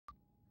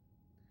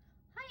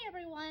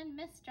everyone,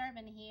 Miss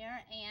Durbin here,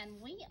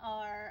 and we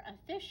are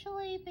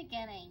officially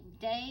beginning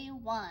day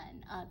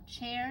one of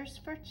Chairs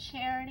for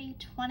Charity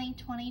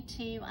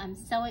 2022. I'm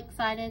so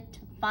excited to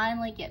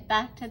finally get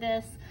back to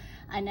this.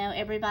 I know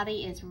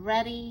everybody is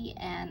ready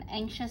and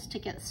anxious to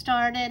get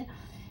started.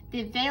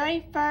 The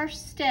very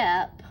first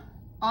step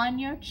on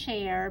your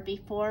chair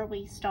before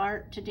we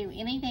start to do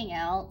anything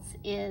else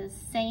is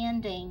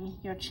sanding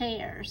your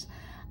chairs.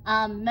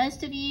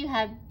 Most of you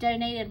have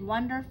donated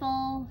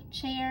wonderful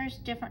chairs,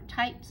 different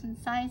types and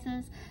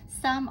sizes.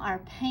 Some are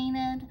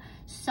painted,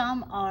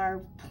 some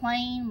are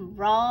plain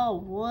raw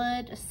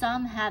wood,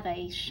 some have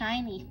a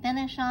shiny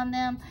finish on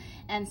them.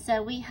 And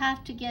so we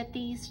have to get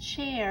these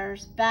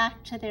chairs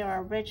back to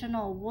their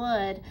original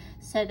wood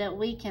so that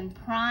we can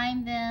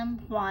prime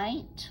them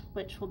white,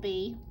 which will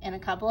be in a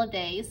couple of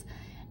days.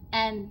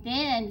 And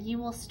then you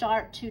will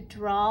start to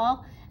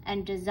draw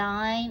and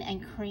design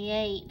and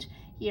create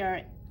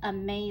your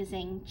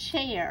amazing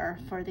chair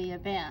for the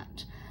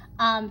event.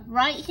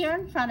 Right here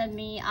in front of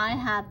me, I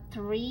have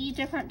 3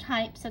 different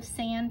types of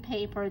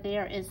sandpaper.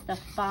 There is the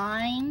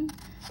fine,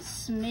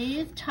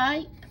 smooth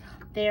type.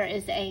 There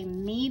is a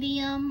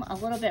medium, a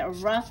little bit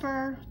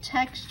rougher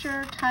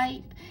texture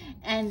type.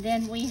 And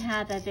then we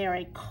have a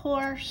very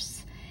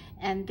coarse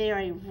and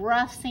very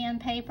rough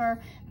sandpaper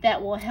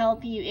that will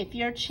help you if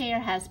your chair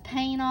has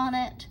paint on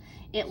it.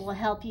 It will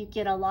help you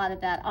get a lot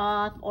of that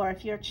off, or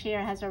if your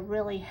chair has a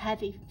really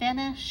heavy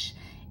finish,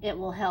 it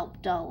will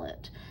help dull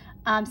it.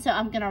 So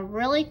I'm gonna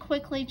really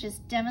quickly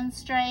just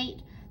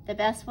demonstrate the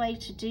best way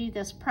to do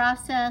this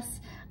process.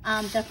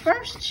 The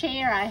first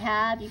chair I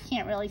have, you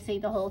can't really see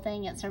the whole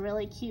thing. It's a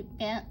really cute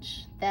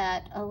bench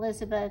that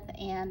Elizabeth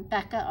and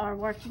Becca are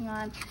working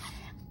on.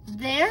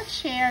 Their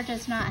chair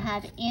does not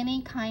have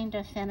any kind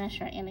of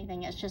finish or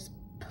anything. It's just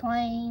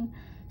plain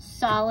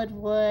solid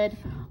wood.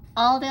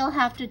 All they'll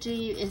have to do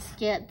is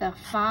get the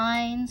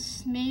fine,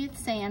 smooth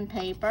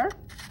sandpaper,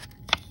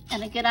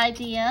 and a good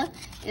idea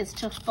is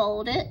to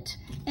fold it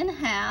in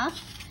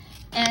half,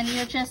 and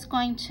you're just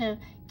going to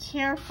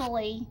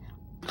carefully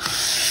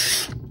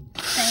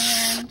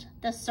sand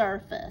the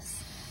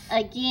surface.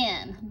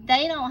 Again,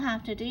 they don't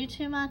have to do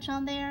too much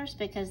on theirs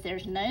because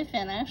there's no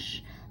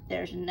finish,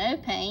 there's no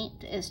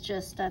paint, it's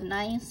just a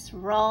nice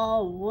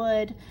raw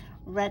wood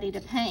ready to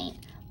paint.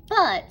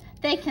 But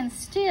they can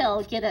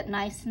still get it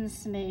nice and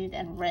smooth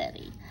and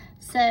ready.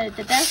 So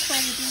the best way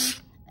to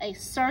do a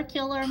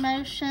circular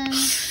motion,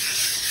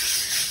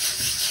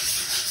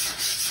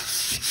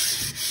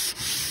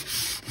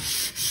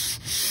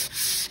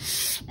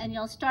 and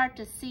you'll start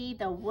to see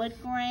the wood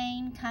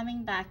grain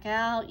coming back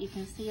out. You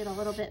can see it a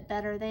little bit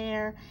better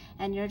there.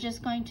 And you're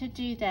just going to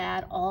do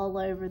that all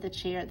over the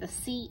chair, the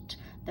seat,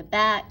 the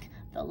back,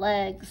 the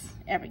legs,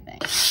 everything.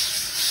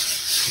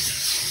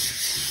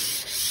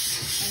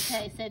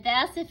 Okay, so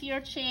that's if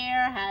your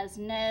chair has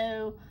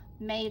no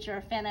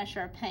major finish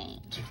or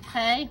paint,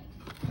 okay?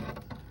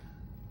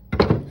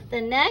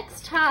 The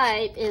next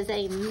type is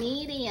a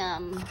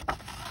medium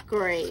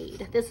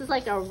grade. This is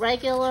like a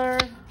regular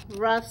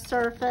rough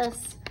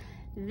surface.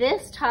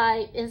 This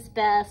type is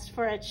best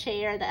for a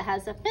chair that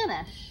has a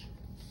finish.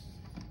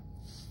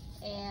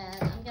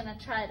 And I'm gonna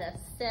try to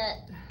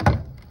set,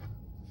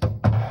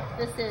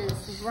 this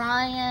is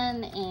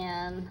Ryan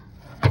and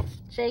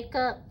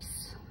Jacob's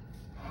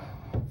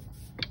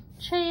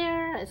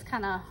chair. It's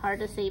kind of hard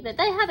to see, but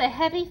they have a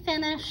heavy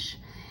finish,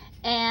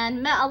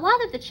 and a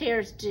lot of the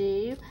chairs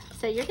do.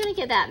 So you're going to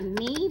get that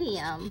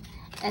medium,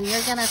 and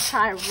you're going to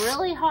try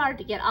really hard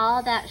to get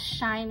all that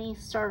shiny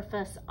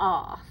surface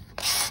off.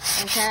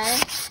 Okay,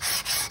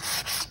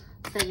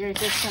 so you're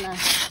just going to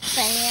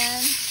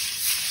sand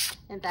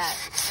in that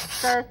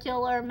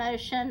circular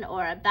motion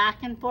or a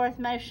back and forth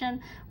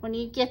motion. When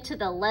you get to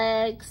the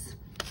legs,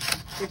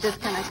 you're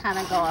just going to kind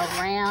of go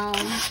around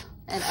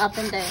and up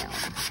and down.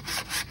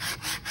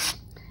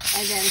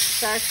 And then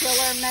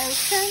circular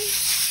motion,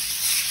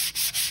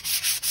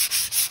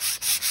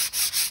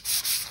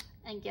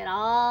 and get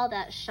all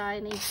that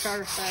shiny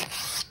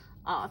surface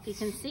off. You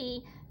can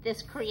see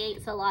this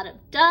creates a lot of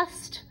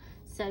dust,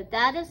 so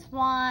that is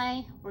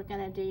why we're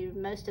gonna do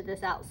most of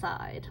this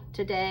outside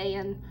today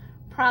and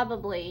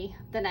probably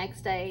the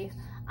next day.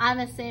 I'm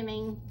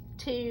assuming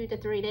 2 to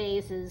 3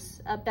 days is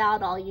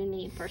about all you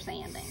need for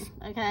sanding,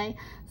 okay?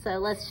 So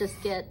let's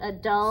just get a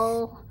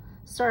dull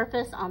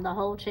surface on the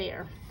whole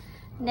chair.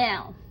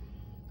 Now,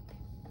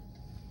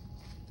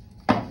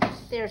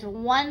 there's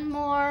one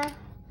more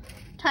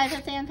type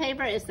of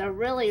sandpaper. It's the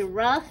really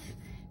rough,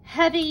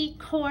 heavy,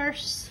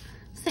 coarse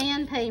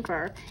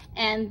sandpaper.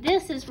 And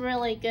this is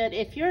really good.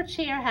 If your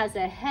chair has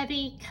a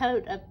heavy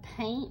coat of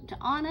paint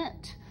on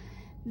it,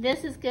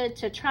 this is good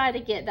to try to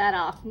get that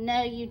off.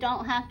 No, you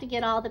don't have to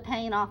get all the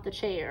paint off the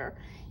chair.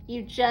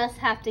 You just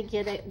have to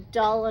get it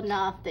dull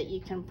enough that you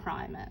can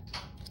prime it.